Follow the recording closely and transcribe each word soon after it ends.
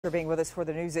For being with us for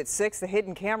the news at 6. The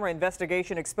hidden camera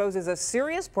investigation exposes a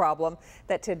serious problem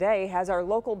that today has our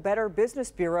local Better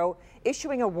Business Bureau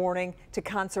issuing a warning to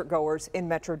concert goers in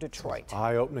Metro Detroit.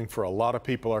 Eye-opening for a lot of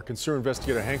people. Our consumer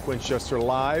investigator Hank Winchester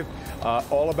live.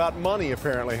 All about money,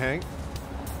 apparently, Hank.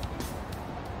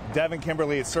 Devin,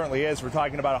 Kimberly, it certainly is. We're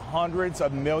talking about hundreds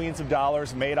of millions of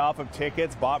dollars made off of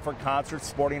tickets bought for concerts,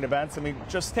 sporting events. I mean,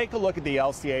 just take a look at the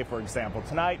LCA, for example.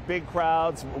 Tonight, big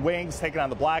crowds, Wings taking on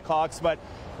the Blackhawks, but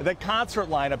the concert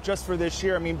lineup just for this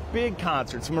year, I mean, big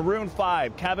concerts. Maroon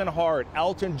 5, Kevin Hart,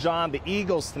 Elton John, the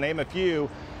Eagles, to name a few.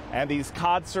 And these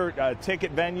concert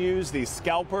ticket venues, these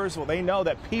scalpers, well, they know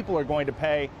that people are going to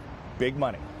pay big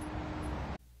money.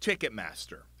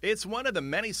 Ticketmaster. It's one of the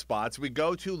many spots we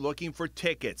go to looking for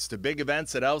tickets to big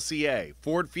events at LCA,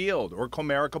 Ford Field, or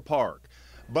Comerica Park.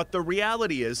 But the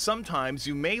reality is sometimes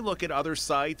you may look at other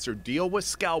sites or deal with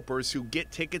scalpers who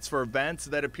get tickets for events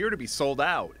that appear to be sold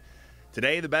out.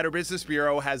 Today, the Better Business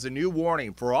Bureau has a new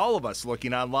warning for all of us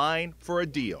looking online for a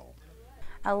deal.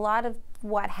 A lot of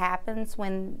what happens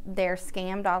when they're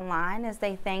scammed online is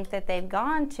they think that they've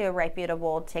gone to a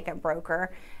reputable ticket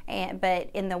broker,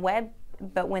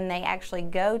 but when they actually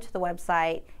go to the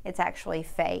website, it's actually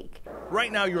fake.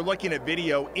 Right now, you're looking at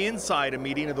video inside a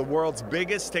meeting of the world's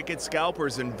biggest ticket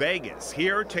scalpers in Vegas.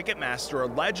 Here, Ticketmaster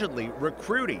allegedly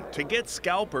recruiting to get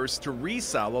scalpers to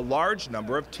resell a large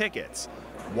number of tickets.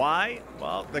 Why?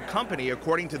 Well, the company,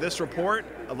 according to this report,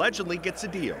 allegedly gets a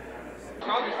deal.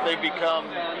 They become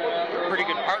pretty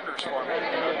good partners for me,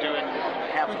 doing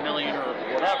 $500,000 or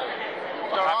whatever.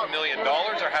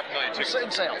 $500,000 or $500,000 tickets? In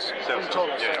sales. In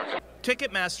total sales.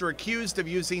 Ticketmaster accused of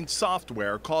using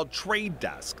software called Trade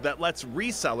Desk that lets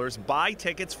resellers buy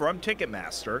tickets from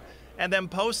Ticketmaster and then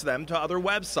post them to other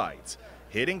websites.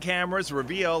 Hidden cameras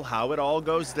reveal how it all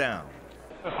goes down.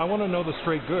 I want to know the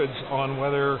straight goods on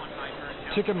whether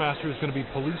Ticketmaster is going to be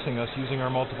policing us using our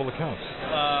multiple accounts.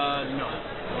 No.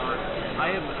 I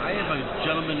have a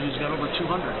gentleman who's got over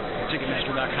 200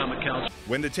 Ticketmaster.com accounts.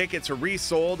 When the tickets are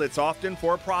resold, it's often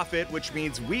for profit, which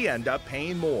means we end up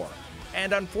paying more.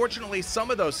 And unfortunately,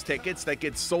 some of those tickets that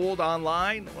get sold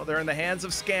online, well, they're in the hands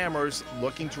of scammers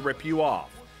looking to rip you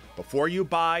off. Before you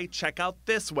buy, check out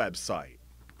this website.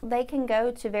 They can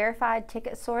go to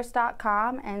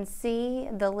verifiedticketsource.com and see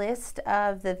the list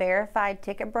of the verified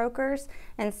ticket brokers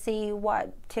and see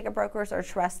what ticket brokers are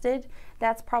trusted.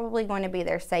 That's probably going to be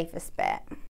their safest bet.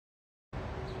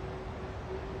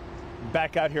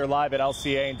 Back out here live at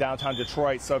LCA in downtown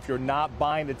Detroit. So if you're not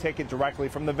buying the ticket directly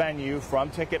from the venue, from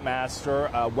Ticketmaster,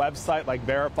 a website like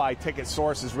Verified Ticket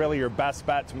Source is really your best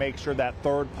bet to make sure that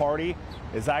third party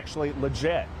is actually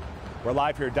legit. We're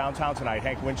live here downtown tonight.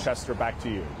 Hank Winchester, back to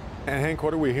you. And Hank,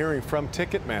 what are we hearing from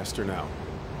Ticketmaster now?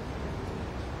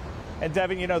 And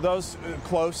Devin, you know, those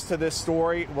close to this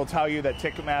story will tell you that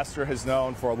Ticketmaster has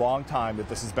known for a long time that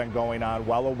this has been going on,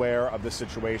 well aware of the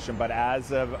situation, but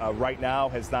as of right now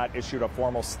has not issued a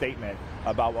formal statement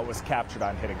about what was captured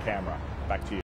on hidden camera. Back to you.